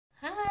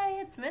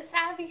it's Miss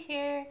Abby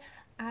here.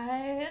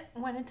 I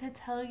wanted to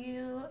tell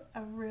you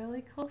a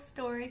really cool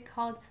story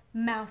called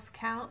Mouse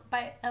Count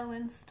by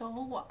Ellen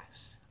Stoll Walsh.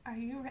 Are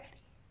you ready?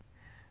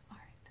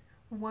 Alright.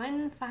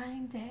 One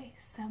fine day,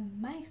 some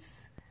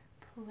mice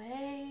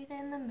played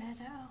in the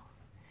meadow.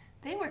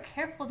 They were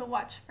careful to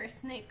watch for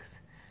snakes,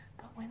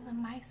 but when the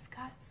mice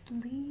got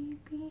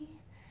sleepy,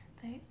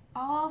 they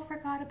all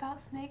forgot about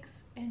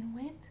snakes and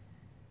went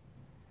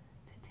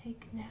to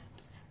take naps.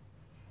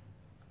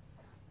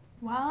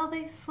 While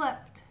they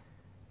slept,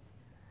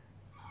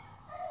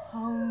 a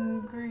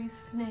hungry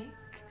snake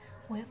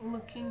went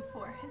looking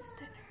for his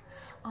dinner.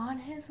 On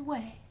his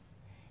way,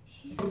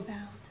 he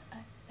found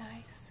a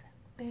nice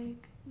big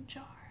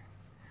jar.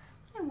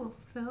 I will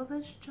fill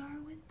this jar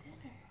with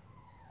dinner.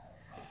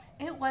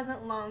 It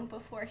wasn't long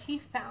before he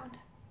found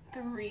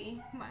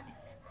 3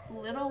 mice,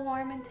 little,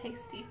 warm, and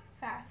tasty,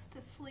 fast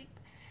asleep.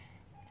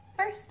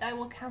 First I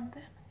will count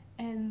them,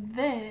 and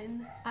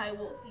then I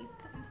will eat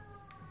them.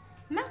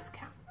 Mouse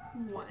count.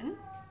 1,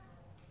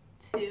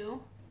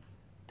 2,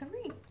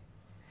 3.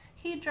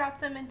 He dropped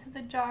them into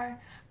the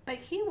jar, but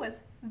he was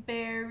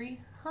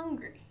very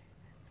hungry.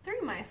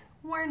 3 mice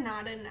were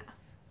not enough.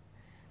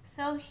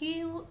 So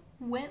he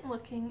went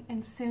looking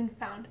and soon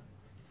found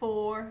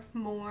 4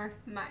 more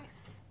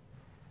mice.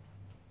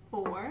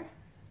 4,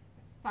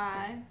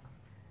 5,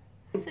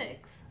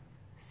 6,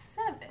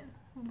 7.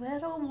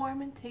 Little,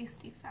 warm, and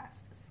tasty,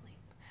 fast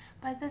asleep.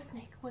 But the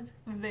snake was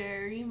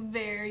very,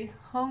 very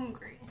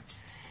hungry.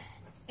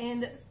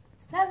 And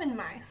 7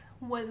 mice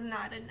was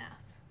not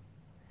enough.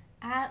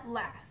 At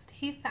last,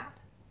 he found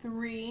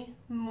 3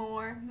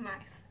 more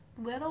mice,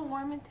 little,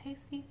 warm, and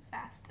tasty,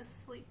 fast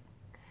asleep.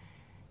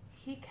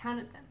 He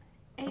counted them.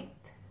 8,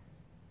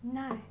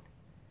 9,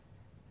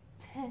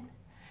 10.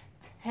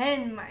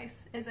 10 mice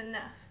is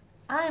enough.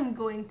 I'm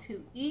going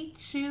to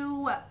eat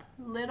you up,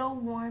 little,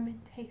 warm,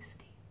 and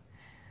tasty.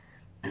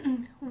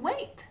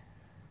 Wait,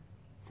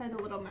 said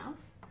the little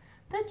mouse.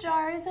 The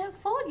jar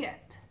isn't full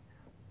yet.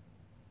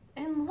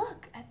 And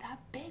look at that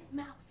big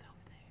mouse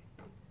over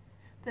there.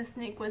 The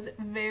snake was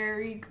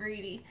very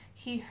greedy.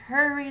 He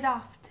hurried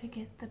off to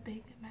get the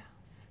big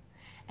mouse.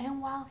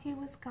 And while he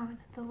was gone,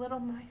 the little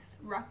mice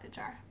rocked the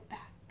jar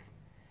back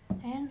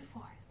and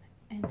forth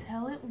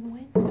until it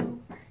went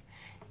over.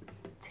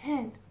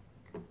 10,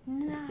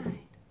 9,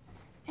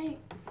 8,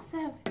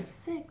 7,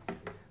 6,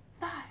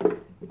 5,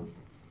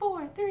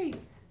 4, 3,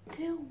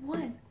 2,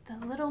 1.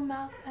 The little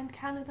mouse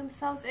uncounted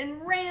themselves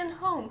and ran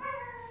home.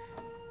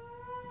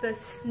 The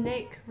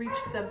snake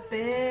reached the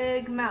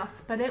big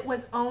mouse, but it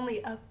was only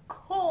a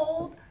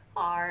cold,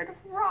 hard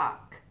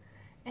rock.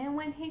 And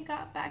when he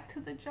got back to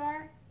the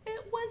jar,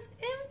 it was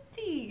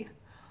empty.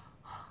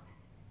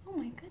 Oh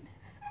my goodness.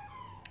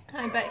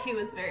 I bet he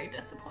was very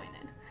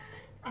disappointed.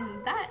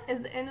 And that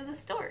is the end of the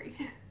story.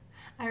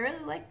 I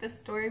really like this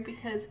story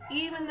because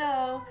even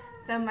though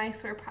the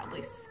mice were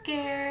probably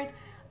scared,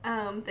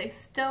 they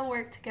still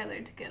worked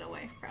together to get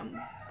away from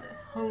the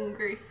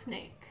hungry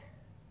snake.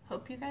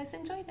 Hope you guys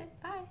enjoyed it.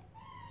 Bye.